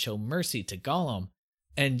pity and show mercy to Gollum.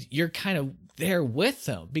 And you're kind of there with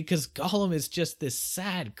him because Gollum is just this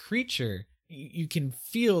sad creature. You can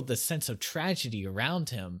feel the sense of tragedy around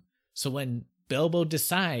him. So when Bilbo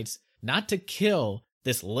decides not to kill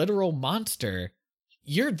this literal monster,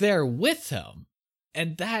 you're there with him.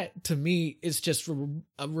 And that, to me, is just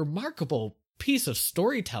a remarkable piece of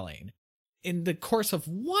storytelling in the course of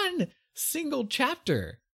one single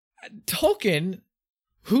chapter. Tolkien,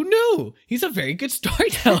 who knew? He's a very good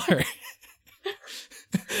storyteller.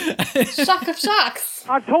 Shock of shocks.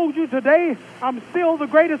 I told you today, I'm still the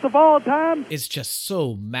greatest of all time. It's just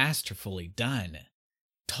so masterfully done.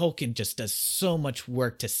 Tolkien just does so much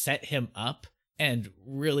work to set him up and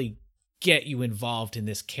really get you involved in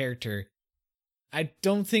this character. I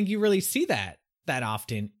don't think you really see that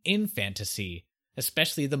often in fantasy,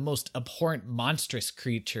 especially the most abhorrent, monstrous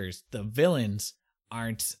creatures. The villains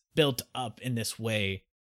aren't built up in this way.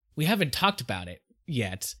 We haven't talked about it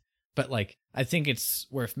yet, but I think it's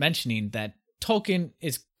worth mentioning that Tolkien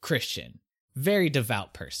is Christian, very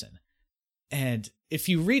devout person. And if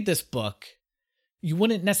you read this book, you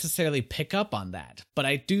wouldn't necessarily pick up on that, but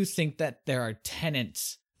I do think that there are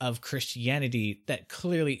tenets of Christianity that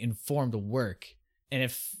clearly inform the work. And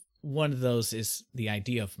if one of those is the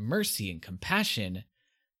idea of mercy and compassion,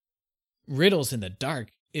 Riddles in the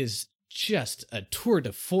Dark is just a tour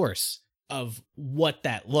de force of what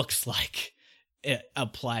that looks like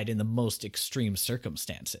applied in the most extreme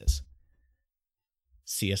circumstances.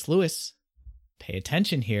 C.S. Lewis, pay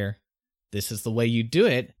attention here. This is the way you do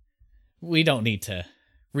it. We don't need to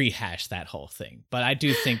rehash that whole thing, but I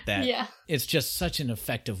do think that it's just such an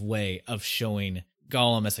effective way of showing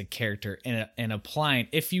Gollum as a character and applying,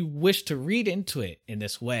 if you wish to read into it in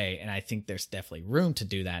this way, and I think there's definitely room to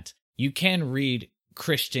do that, you can read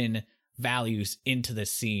Christian values into the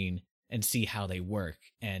scene and see how they work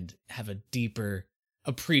and have a deeper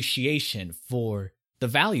appreciation for the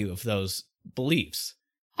value of those beliefs.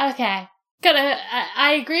 Okay.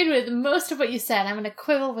 I agreed with most of what you said. I'm going to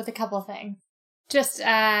quibble with a couple things. Just,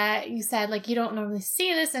 you said, you don't normally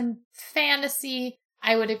see this in fantasy.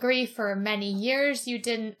 I would agree for many years you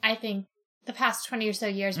didn't. I think the past 20 or so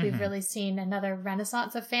years, we've really seen another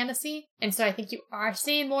renaissance of fantasy. And so I think you are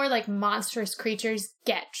seeing more monstrous creatures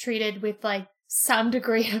get treated with some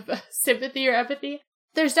degree of sympathy or empathy.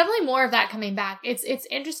 There's definitely more of that coming back. It's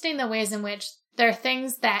interesting the ways in which there are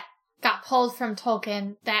things that got pulled from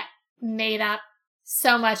Tolkien that made up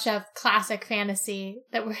so much of classic fantasy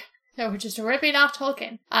that were just ripping off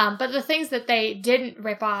Tolkien. But the things that they didn't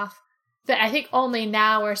rip off, that I think only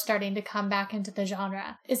now are starting to come back into the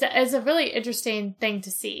genre, is a really interesting thing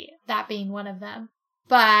to see, that being one of them.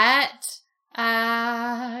 But,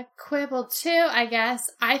 quibble too, I guess.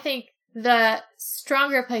 I think the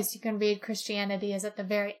stronger place you can read Christianity is at the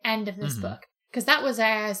very end of this book. Because that was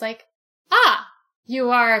where I was like,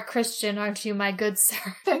 you are a Christian, aren't you, my good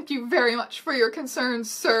sir? Thank you very much for your concerns,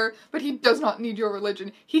 sir, but he does not need your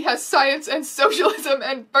religion. He has science and socialism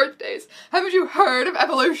and birthdays. Haven't you heard of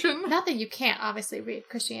evolution? Not that you can't obviously read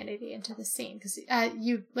Christianity into the scene, because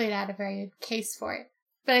you laid out a very good case for it.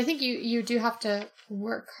 But I think you do have to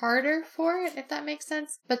work harder for it, if that makes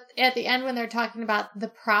sense. But at the end, when they're talking about the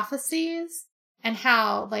prophecies and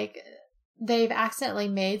how, they've accidentally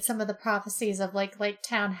made some of the prophecies of, Lake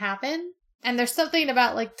Town happen, and there's something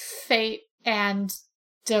about, fate and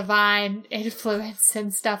divine influence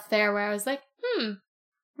and stuff there where I was like,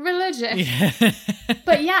 religion. Yeah.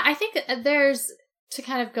 But yeah, I think there's, to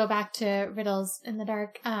kind of go back to Riddles in the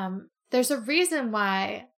Dark, there's a reason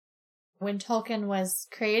why when Tolkien was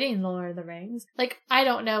creating The Lord of the Rings, I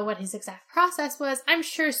don't know what his exact process was. I'm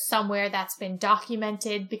sure somewhere that's been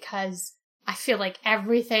documented because I feel like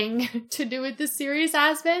everything to do with this series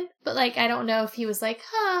has been. But, I don't know if he was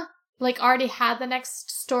already had the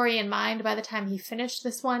next story in mind by the time he finished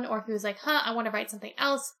this one, or if he was I want to write something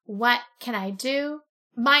else. What can I do?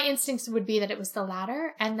 My instincts would be that it was the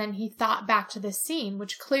latter, and then he thought back to this scene,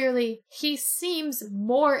 which clearly he seems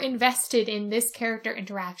more invested in this character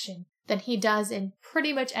interaction than he does in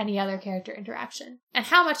pretty much any other character interaction. And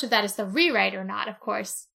how much of that is the rewrite or not, of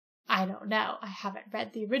course, I don't know. I haven't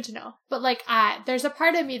read the original. But there's a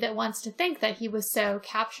part of me that wants to think that he was so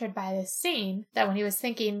captured by this scene that when he was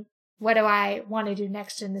thinking what do I want to do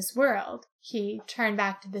next in this world? He turned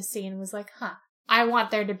back to the sea and was like, I want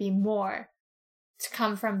there to be more to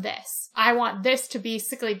come from this. I want this to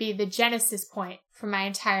basically be the genesis point for my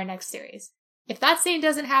entire next series. If that scene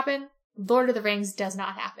doesn't happen, Lord of the Rings does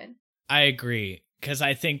not happen. I agree, because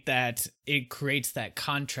I think that it creates that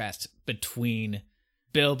contrast between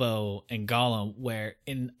Bilbo and Gollum, where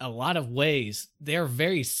in a lot of ways, they're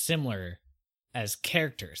very similar as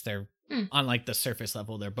characters. They're on like the surface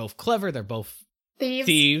level, they're both clever, they're both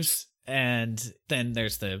thieves. And then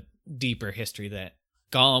there's the deeper history that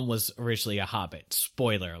Gollum was originally a hobbit.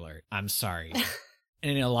 Spoiler alert. I'm sorry.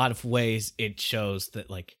 And in a lot of ways, it shows that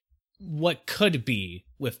like what could be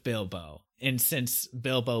with Bilbo. And since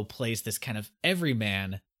Bilbo plays this kind of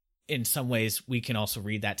everyman, in some ways, we can also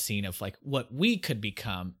read that scene of like what we could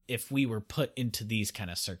become if we were put into these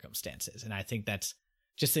kind of circumstances. And I think that's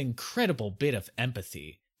just an incredible bit of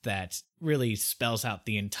empathy that really spells out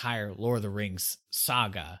the entire Lord of the Rings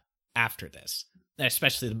saga after this,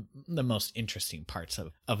 especially the most interesting parts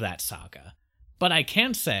of that saga. But I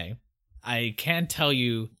can tell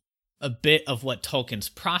you a bit of what Tolkien's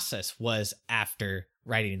process was after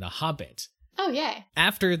writing The Hobbit. Oh, yeah.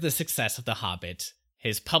 After the success of The Hobbit,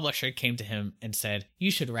 his publisher came to him and said, you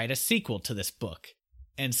should write a sequel to this book.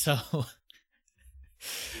 And so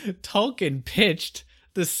Tolkien pitched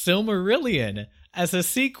The Silmarillion as a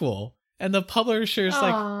sequel. And the publisher's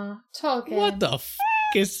Tolkien. What the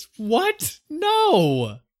is what?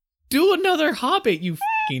 No! Do another Hobbit, you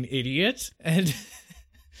fucking idiot. And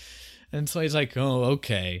so he's like, oh,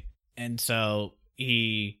 okay. And so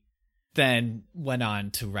he then went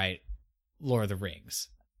on to write Lord of the Rings.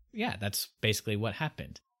 Yeah, that's basically what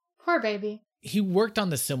happened. Poor baby. He worked on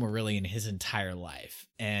the Silmarillion his entire life,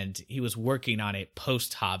 and he was working on it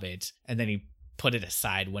post-Hobbit, and then he put it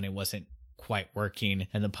aside when it wasn't quite working,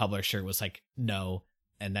 and the publisher was like, no,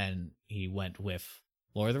 and then he went with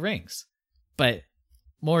Lord of the Rings. But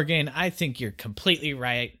Morgan, I think you're completely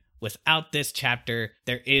right. Without this chapter,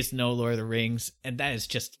 there is no Lord of the Rings, and that is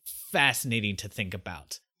just fascinating to think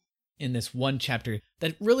about. In this one chapter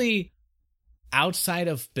that really, outside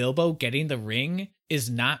of Bilbo getting the ring, is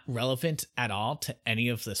not relevant at all to any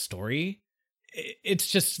of the story. It's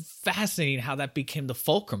just fascinating how that became the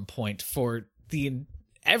fulcrum point for the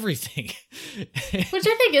everything. Which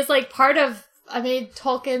I think is like part of,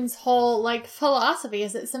 Tolkien's whole like philosophy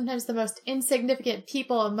is that sometimes the most insignificant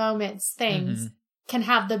people, moments, things can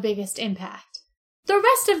have the biggest impact. The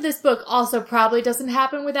rest of this book also probably doesn't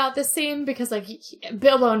happen without this scene because like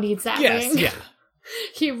Bilbo needs that ring. Yeah.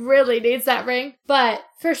 He really needs that ring. But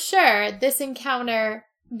for sure, this encounter,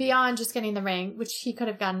 beyond just getting the ring, which he could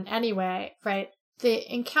have gotten anyway, right?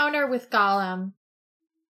 The encounter with Gollum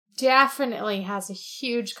definitely has a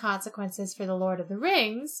huge consequences for the Lord of the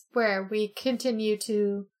Rings, where we continue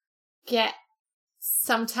to get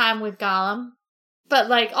some time with Gollum. But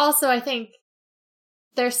like also I think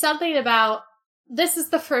there's something about this is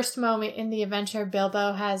the first moment in the adventure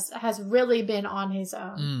Bilbo has really been on his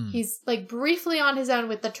own. He's like briefly on his own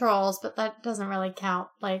with the trolls, but that doesn't really count.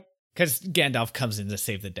 Like, because Gandalf comes in to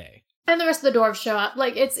save the day. And the rest of the dwarves show up.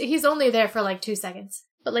 Like he's only there for like 2 seconds.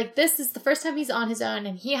 But like this is the first time he's on his own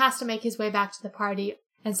and he has to make his way back to the party.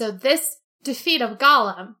 And so this defeat of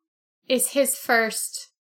Gollum is his first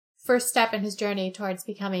step in his journey towards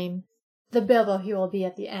becoming the Bilbo he will be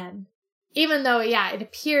at the end. Even though, it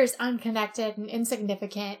appears unconnected and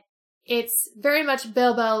insignificant, it's very much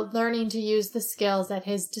Bilbo learning to use the skills at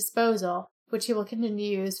his disposal, which he will continue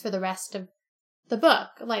to use for the rest of the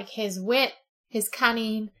book. Like his wit, his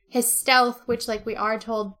cunning, his stealth, which like we are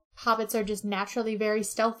told hobbits are just naturally very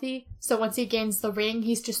stealthy. So once he gains the ring,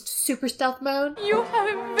 he's just super stealth mode. You have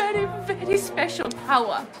a very, very special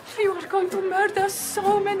power. You are going to murder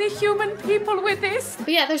so many human people with this. But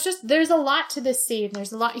yeah, there's a lot to this scene.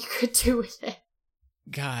 There's a lot you could do with it.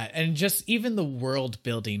 God, and just even the world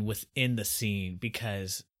building within the scene,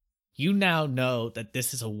 because you now know that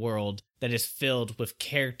this is a world that is filled with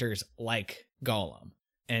characters like Gollum.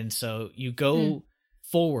 And so you go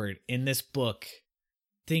forward in this book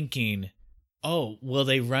thinking, oh, will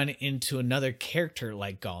they run into another character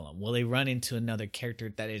like Gollum? Will they run into another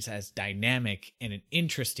character that is as dynamic and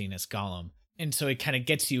interesting as Gollum? And so it kind of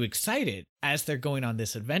gets you excited as they're going on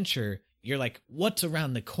this adventure. You're like, what's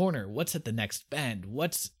around the corner? What's at the next bend?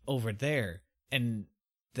 What's over there? And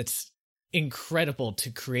that's incredible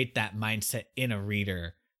to create that mindset in a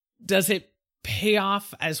reader. Does it pay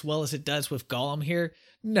off as well as it does with Gollum here?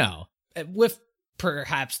 No, with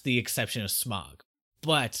perhaps the exception of Smaug.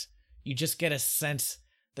 But you just get a sense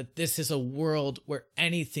that this is a world where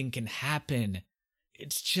anything can happen.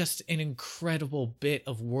 It's just an incredible bit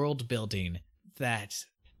of world building that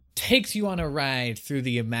takes you on a ride through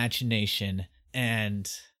the imagination, and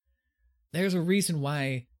there's a reason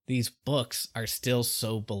why these books are still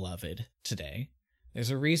so beloved today. There's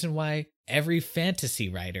a reason why every fantasy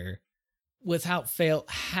writer, without fail,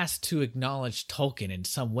 has to acknowledge Tolkien in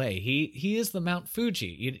some way. He is the Mount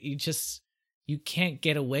Fuji. You can't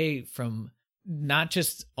get away from not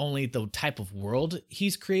just only the type of world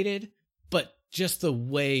he's created, but just the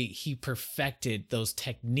way he perfected those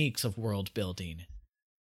techniques of world building.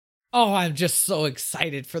 Oh, I'm just so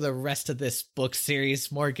excited for the rest of this book series,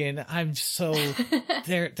 Morgan. I'm so...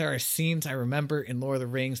 there are scenes I remember in Lord of the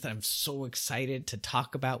Rings that I'm so excited to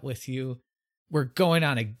talk about with you. We're going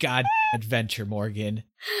on a god adventure, Morgan.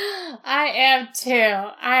 I am too.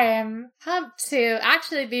 I am pumped to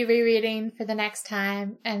actually be rereading for the next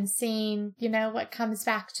time and seeing, what comes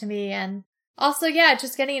back to me. And also,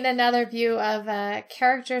 just getting another view of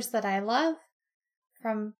characters that I love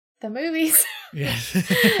from the movies. Yes.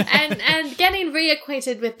 and getting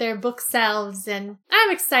reacquainted with their book selves. And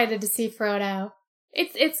I'm excited to see Frodo.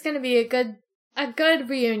 It's going to be a good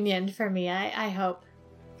reunion for me, I hope.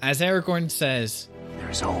 As Aragorn says,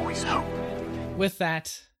 there's always hope. With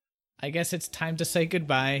that, I guess it's time to say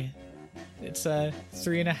goodbye. It's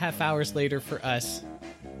 3.5 hours later for us.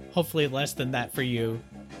 Hopefully less than that for you,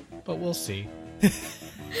 but we'll see.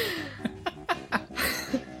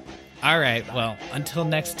 All right, well, until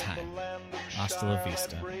next time, hasta la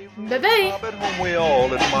vista. Bye-bye. Whom we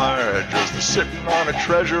all admire, just sitting on a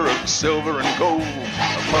treasure of silver and gold,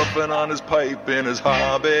 puffing on his pipe in his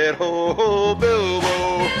hobbit. Ho,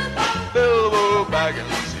 Bilbo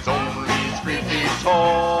Baggins, he's only 3 feet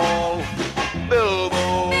tall.